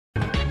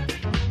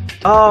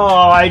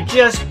Oh, I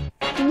just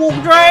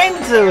walked right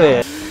into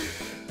it.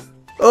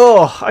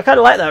 Oh, I kind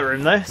of like that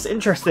room though. It's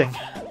interesting.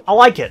 I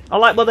like it. I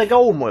like what they're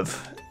going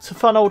with. It's a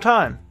fun old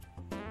time.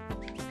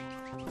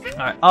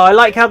 Alright. Oh, I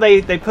like how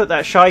they put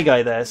that Shy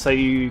Guy there so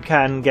you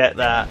can get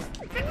the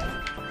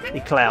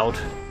cloud.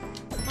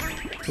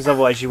 Because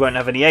otherwise you won't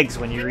have any eggs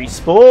when you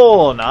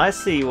respawn. I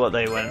see what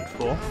they went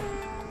for.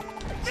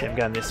 See, I'm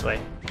going this way.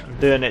 I'm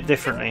doing it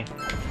differently.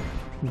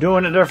 I'm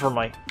doing it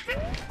differently.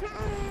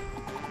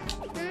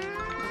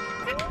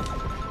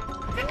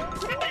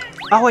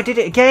 Oh, I did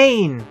it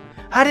again!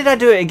 How did I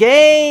do it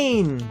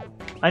again?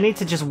 I need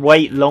to just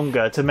wait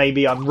longer to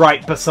maybe I'm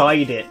right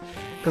beside it.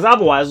 Because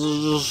otherwise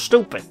it's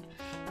stupid.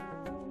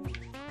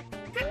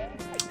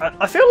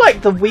 I feel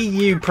like the Wii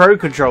U Pro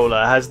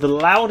Controller has the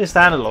loudest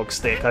analog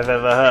stick I've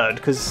ever heard.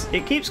 Because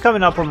it keeps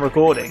coming up on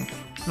recording.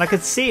 And I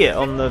could see it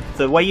on the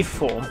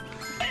waveform.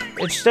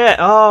 It's there.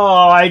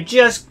 Oh, I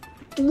just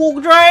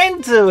walked right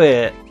into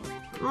it.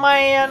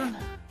 Man.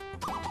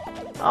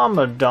 I'm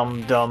a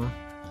dumb.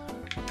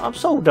 I'm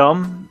so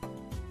dumb.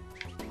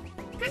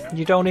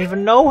 You don't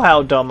even know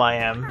how dumb I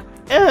am.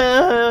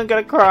 I'm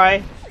gonna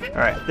cry.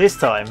 Alright, this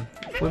time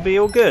we'll be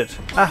all good.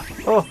 Ah,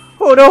 oh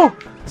no!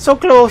 So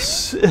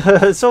close!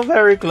 So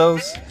very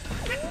close.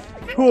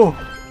 Whew.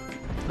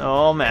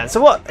 Oh man. So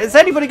what, has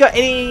anybody got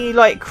any,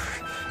 like,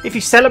 if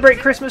you celebrate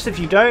Christmas, if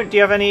you don't, do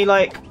you have any,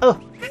 like,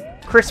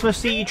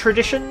 Christmassy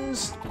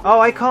traditions? Oh,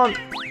 I can't.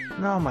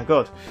 Oh my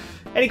god.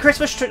 Any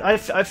Christmas I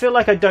feel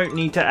like I don't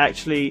need to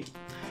actually...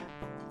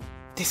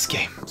 This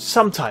game.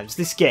 Sometimes,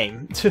 this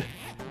game.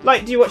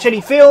 Like, do you watch any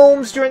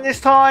films during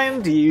this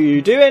time? Do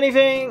you do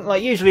anything?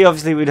 Like, usually,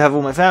 obviously, we'd have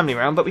all my family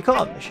around, but we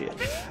can't this year.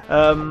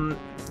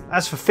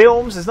 As for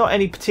films, there's not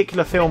any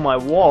particular film I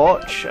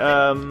watch,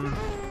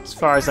 as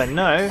far as I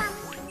know.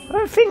 I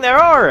don't think there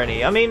are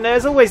any. I mean,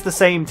 there's always the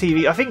same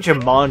TV. I think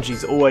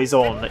Jumanji's always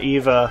on,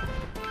 either...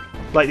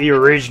 Like, the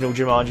original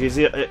Jumanji is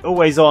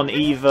always on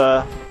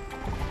either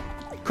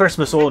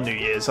Christmas or New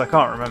Year's. I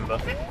can't remember.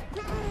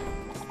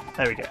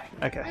 There we go.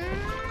 Okay.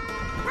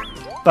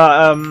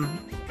 But,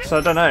 so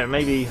I don't know,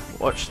 maybe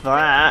watch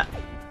that.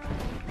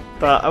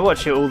 But I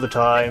watch it all the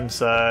time,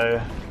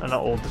 so... Not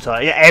all the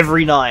time. Yeah,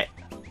 every night.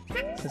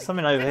 There's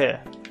something over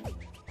here.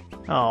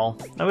 Oh,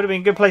 that would have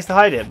been a good place to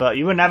hide it, but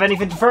you wouldn't have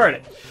anything to throw at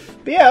it.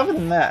 But yeah, other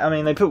than that, I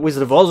mean, they put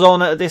Wizard of Oz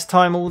on at this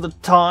time all the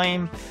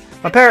time.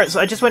 My parents,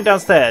 I just went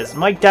downstairs.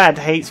 My dad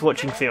hates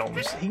watching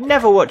films. He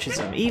never watches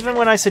them, even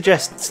when I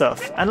suggest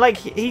stuff. And like,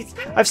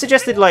 I've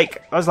suggested,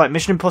 like, I was like,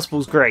 Mission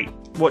Impossible's great.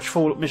 Watch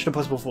Mission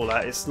Impossible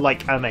Fallout. It's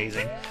like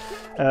amazing.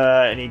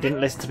 And he didn't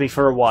listen to me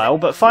for a while,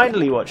 but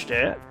finally watched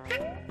it.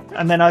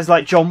 And then I was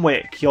like, John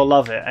Wick, you'll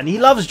love it. And he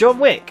loves John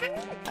Wick.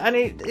 And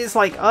it's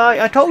like,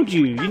 I told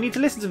you, you need to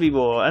listen to me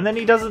more. And then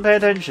he doesn't pay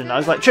attention. I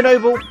was like,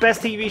 Chernobyl,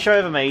 best TV show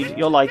ever made.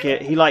 You'll like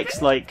it. He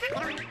likes, like,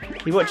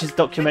 he watches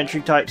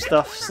documentary type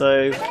stuff,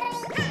 so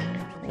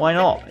why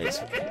not?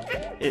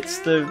 It's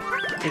the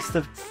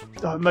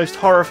most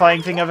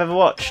horrifying thing I've ever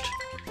watched.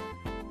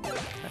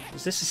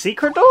 Is this a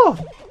secret door?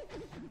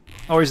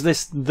 Or is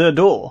this the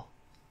door?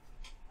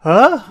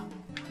 Huh?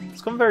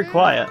 It's gone very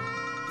quiet.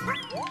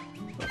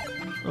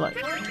 Like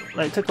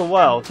it took a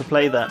while to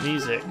play that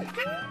music.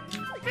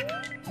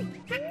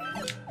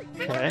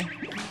 Okay.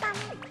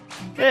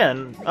 Yeah,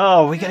 and,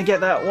 oh, we're gonna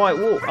get that white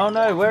wall. Oh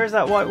no, where is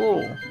that white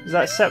wall? Is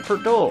that a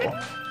separate door?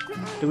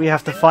 Do we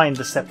have to find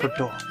the separate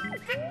door?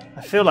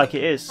 I feel like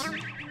it is.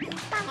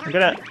 I'm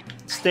gonna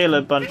steal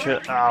a bunch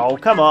of... Oh,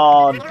 come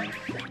on!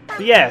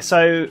 But yeah,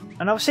 so...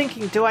 And I was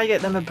thinking, do I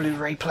get them a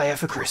Blu-ray player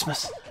for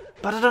Christmas?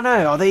 But I don't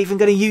know, are they even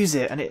gonna use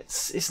it? And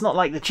it's not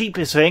like the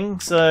cheapest thing,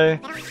 so...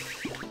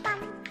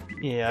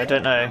 Yeah, I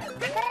don't know.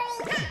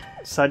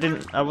 So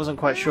I wasn't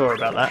quite sure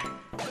about that.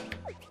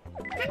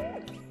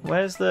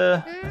 Where's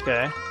the...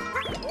 Okay.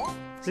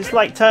 Is this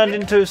like turned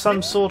into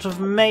some sort of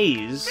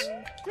maze?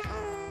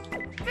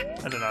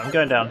 I don't know, I'm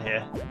going down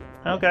here.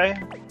 Okay.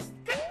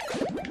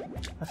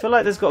 I feel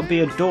like there's got to be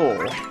a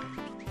door.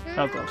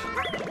 Oh god.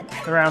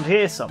 Around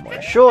here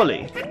somewhere.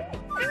 Surely.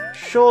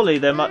 Surely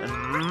there might...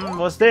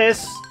 what's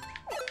this?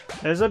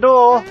 There's a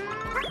door.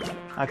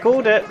 I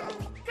called it.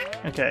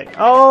 Okay.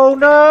 Oh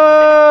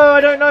no! I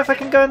don't know if I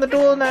can go in the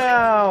door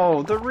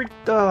now!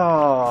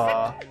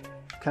 Oh.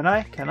 Can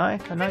I?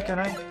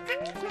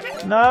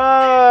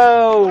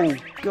 No!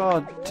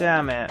 God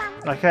damn it.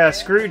 Okay, I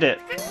screwed it.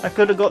 I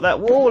could have got that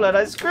wall and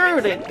I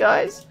screwed it,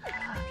 guys!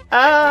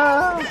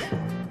 Ah!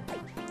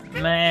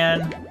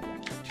 Man. Do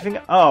you think...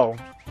 Oh.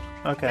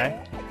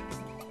 Okay.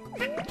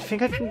 Do you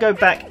think I can go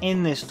back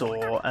in this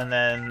door and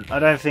then... I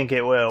don't think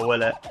it will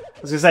it?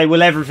 I was going to say,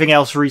 will everything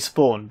else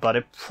respawn? But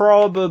it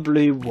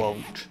probably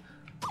won't.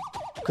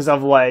 Because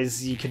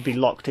otherwise you could be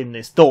locked in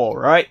this door,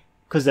 right?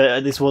 Because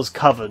this was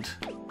covered.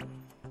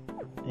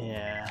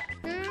 Yeah.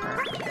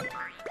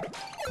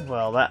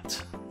 Well,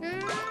 that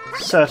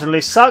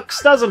certainly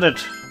sucks, doesn't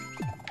it?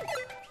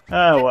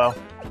 Oh, well.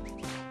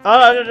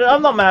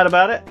 I'm not mad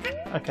about it.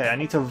 Okay, I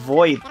need to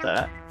avoid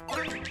that.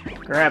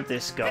 Grab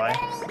this guy.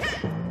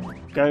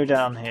 Go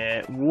down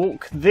here.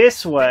 Walk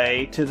this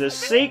way to the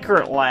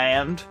secret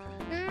land.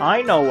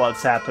 I know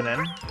what's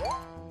happening.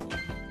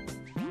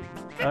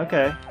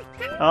 Okay.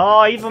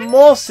 Oh, even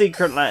more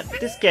secret land.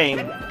 This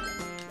game.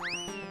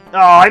 Oh,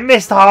 I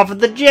missed half of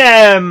the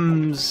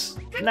gems!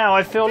 Now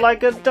I feel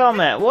like a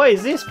dumbass. What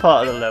is this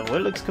part of the level? It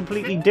looks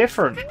completely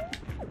different.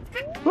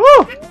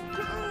 Woo!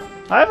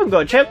 I haven't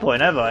got a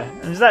checkpoint, have I?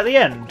 And is that the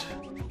end?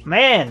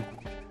 Man,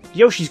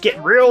 Yoshi's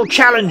getting real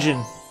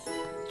challenging.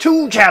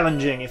 Too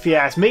challenging, if you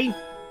ask me.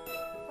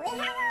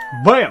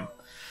 Bam!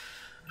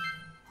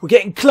 We're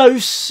getting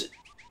close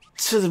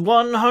to the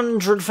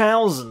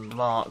 100,000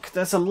 mark.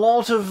 That's a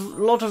lot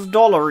of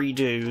dollary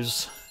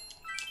dues.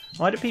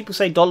 Why do people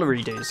say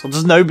dollary dues? Or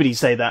does nobody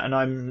say that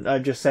and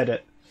I've just said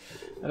it?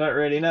 I don't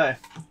really know.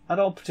 I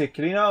don't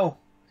particularly know.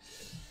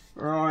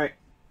 Right.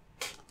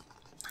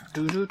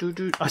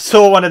 I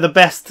saw one of the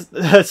best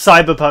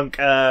Cyberpunk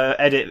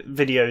edit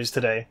videos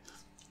today.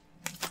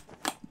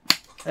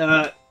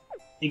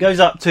 He goes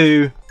up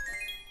to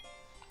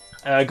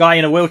a guy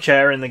in a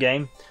wheelchair in the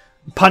game,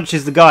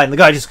 punches the guy, and the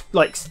guy just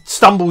like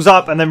stumbles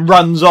up and then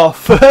runs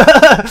off.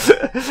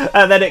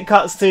 And then it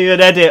cuts to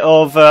an edit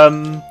of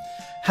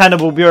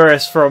Hannibal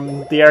Buress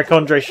from the Eric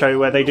Andre show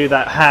where they do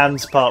that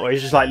hands part where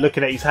he's just like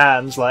looking at his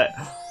hands like,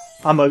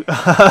 I'm a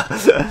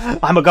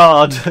I'm a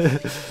god.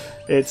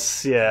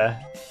 It's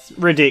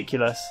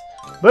ridiculous.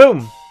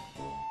 Boom.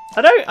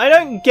 I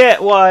don't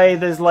get why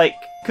there's like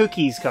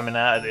cookies coming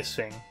out of this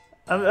thing.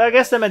 I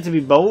guess they're meant to be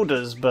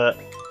boulders, but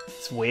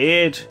it's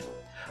weird.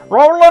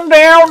 Rolling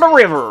down the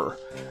river.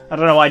 I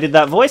don't know why I did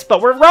that voice,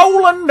 but we're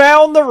rolling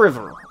down the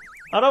river.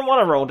 I don't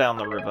want to roll down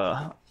the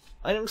river.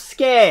 I'm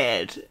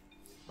scared.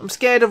 I'm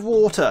scared of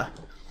water.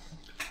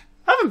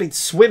 I haven't been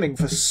swimming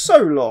for so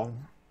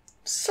long.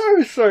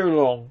 So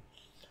long.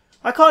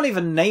 I can't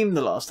even name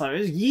the last time. It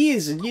was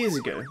years and years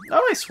ago. I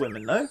like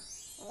swimming though.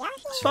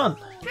 It's fun.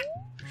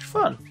 It's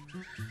fun.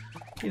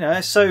 You know,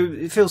 it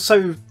feels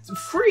so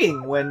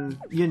freeing when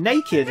you're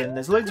naked and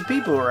there's loads of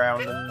people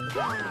around and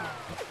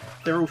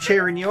they're all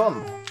cheering you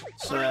on.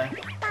 So,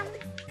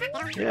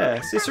 yeah,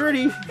 it feels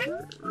really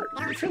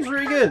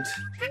good.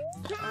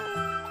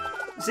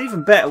 It's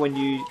even better when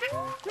you...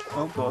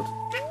 Oh god.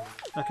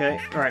 Okay,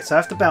 alright, so I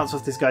have to bounce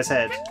off this guy's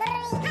head.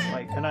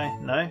 Wait, can I?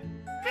 No?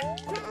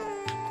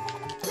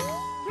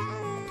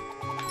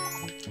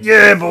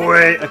 Yeah,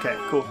 boy! Okay,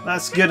 cool.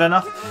 That's good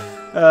enough.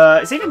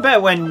 It's even better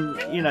when,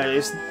 you know,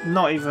 it's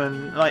not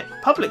even, like,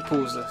 public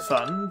pools are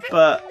fun,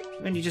 but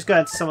when you just go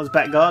into someone's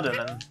back garden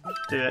and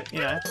do it, you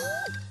know.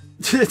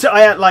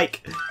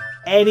 Like,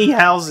 any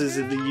houses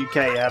in the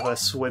UK have a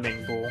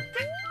swimming pool.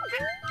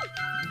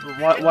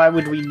 Why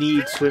would we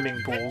need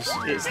swimming pools?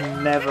 It's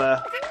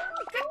never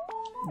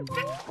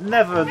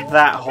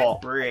that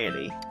hot,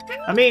 really.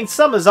 I mean,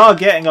 summers are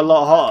getting a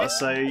lot hotter,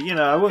 so, you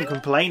know, I wouldn't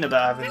complain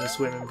about having a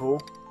swimming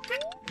pool.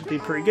 It'd be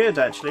pretty good,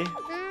 actually.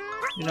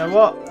 You know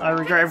what? I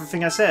regret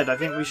everything I said. I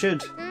think we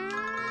should.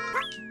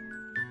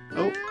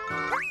 Oh.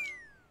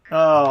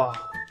 Oh.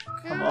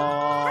 Come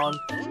on.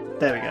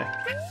 There we go.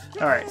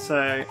 Alright,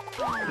 so...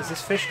 Is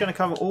this fish going to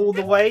come all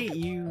the way?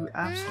 You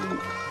absolute...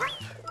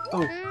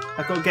 Oh.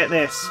 I've got to get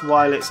this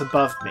while it's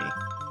above me.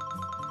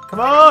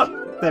 Come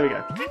on! There we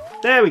go.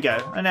 There we go.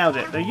 I nailed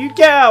it. Now you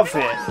get out of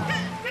here.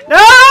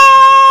 No!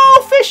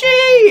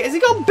 Fishy! Has he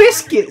got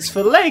biscuits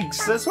for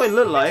legs? That's what it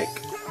looked like.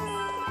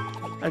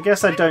 I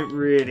guess I don't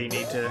really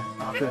need to...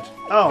 Oh, good.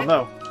 Oh,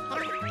 no.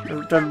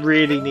 I don't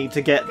really need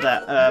to get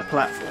that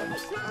platform.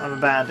 I'm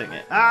abandoning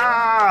it.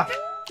 Ah!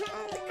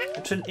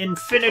 It's an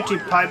infinity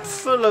pipe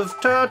full of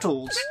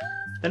turtles.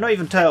 They're not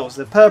even turtles.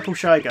 They're purple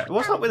Shy Guys.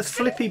 What's up with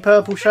flippy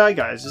purple Shy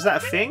Guys? Is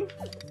that a thing?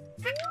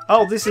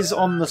 Oh, this is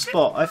on the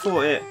spot. I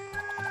thought it...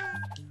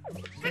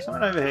 There's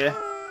something over here.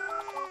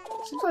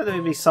 Seems like there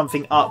would be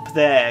something up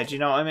there. Do you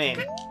know what I mean?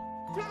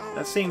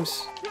 That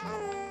seems...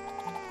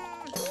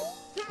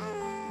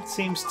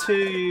 Seems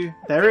too...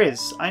 There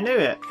is. I knew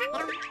it.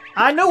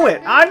 I knew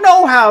it. I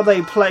know how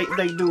they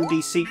do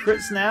these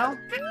secrets now.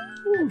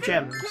 Ooh,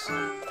 gems.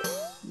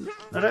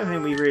 I don't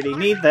think we really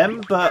need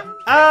them, but...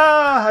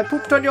 Ah! I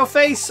pooped on your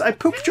face! I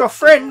pooped your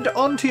friend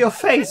onto your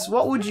face!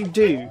 What would you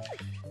do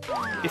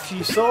if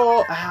you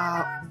saw...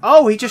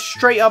 Oh, he just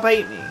straight up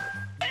ate me.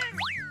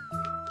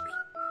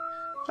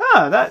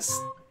 Ah, that's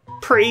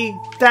pretty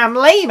damn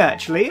lame,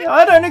 actually.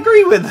 I don't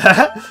agree with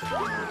that.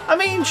 I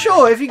mean,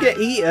 sure, if you get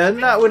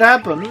eaten, that would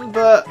happen,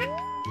 but...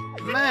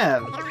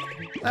 Man,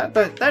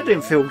 that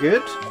didn't feel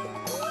good.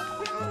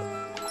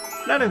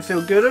 That didn't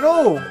feel good at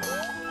all.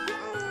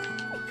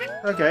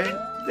 Okay,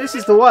 this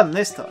is the one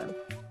this time.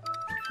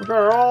 We've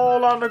got it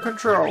all under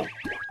control.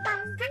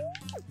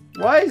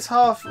 Why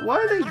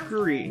are they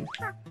green?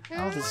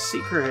 Oh, there's a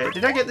secret here.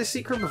 Did I get this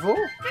secret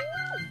before?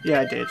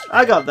 Yeah, I did.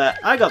 I got that.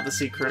 I got the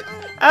secret.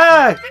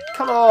 Ah!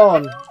 Come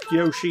on,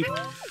 Yoshi.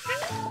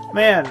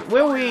 Man,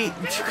 will we...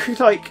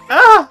 like...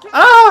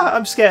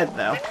 I'm scared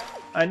now.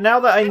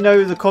 Now that I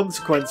know the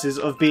consequences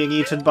of being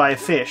eaten by a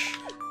fish,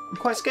 I'm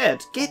quite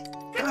scared.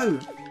 Go!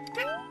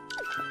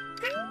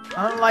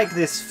 I don't like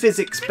this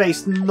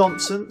physics-based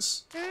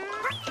nonsense.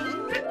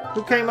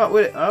 Who came up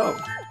with it? Oh.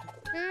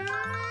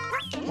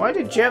 Why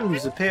did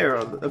gems appear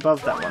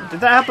above that one?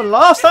 Did that happen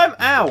last time?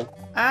 Ow!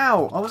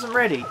 Ow! I wasn't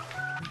ready.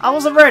 I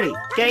wasn't ready!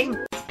 Game,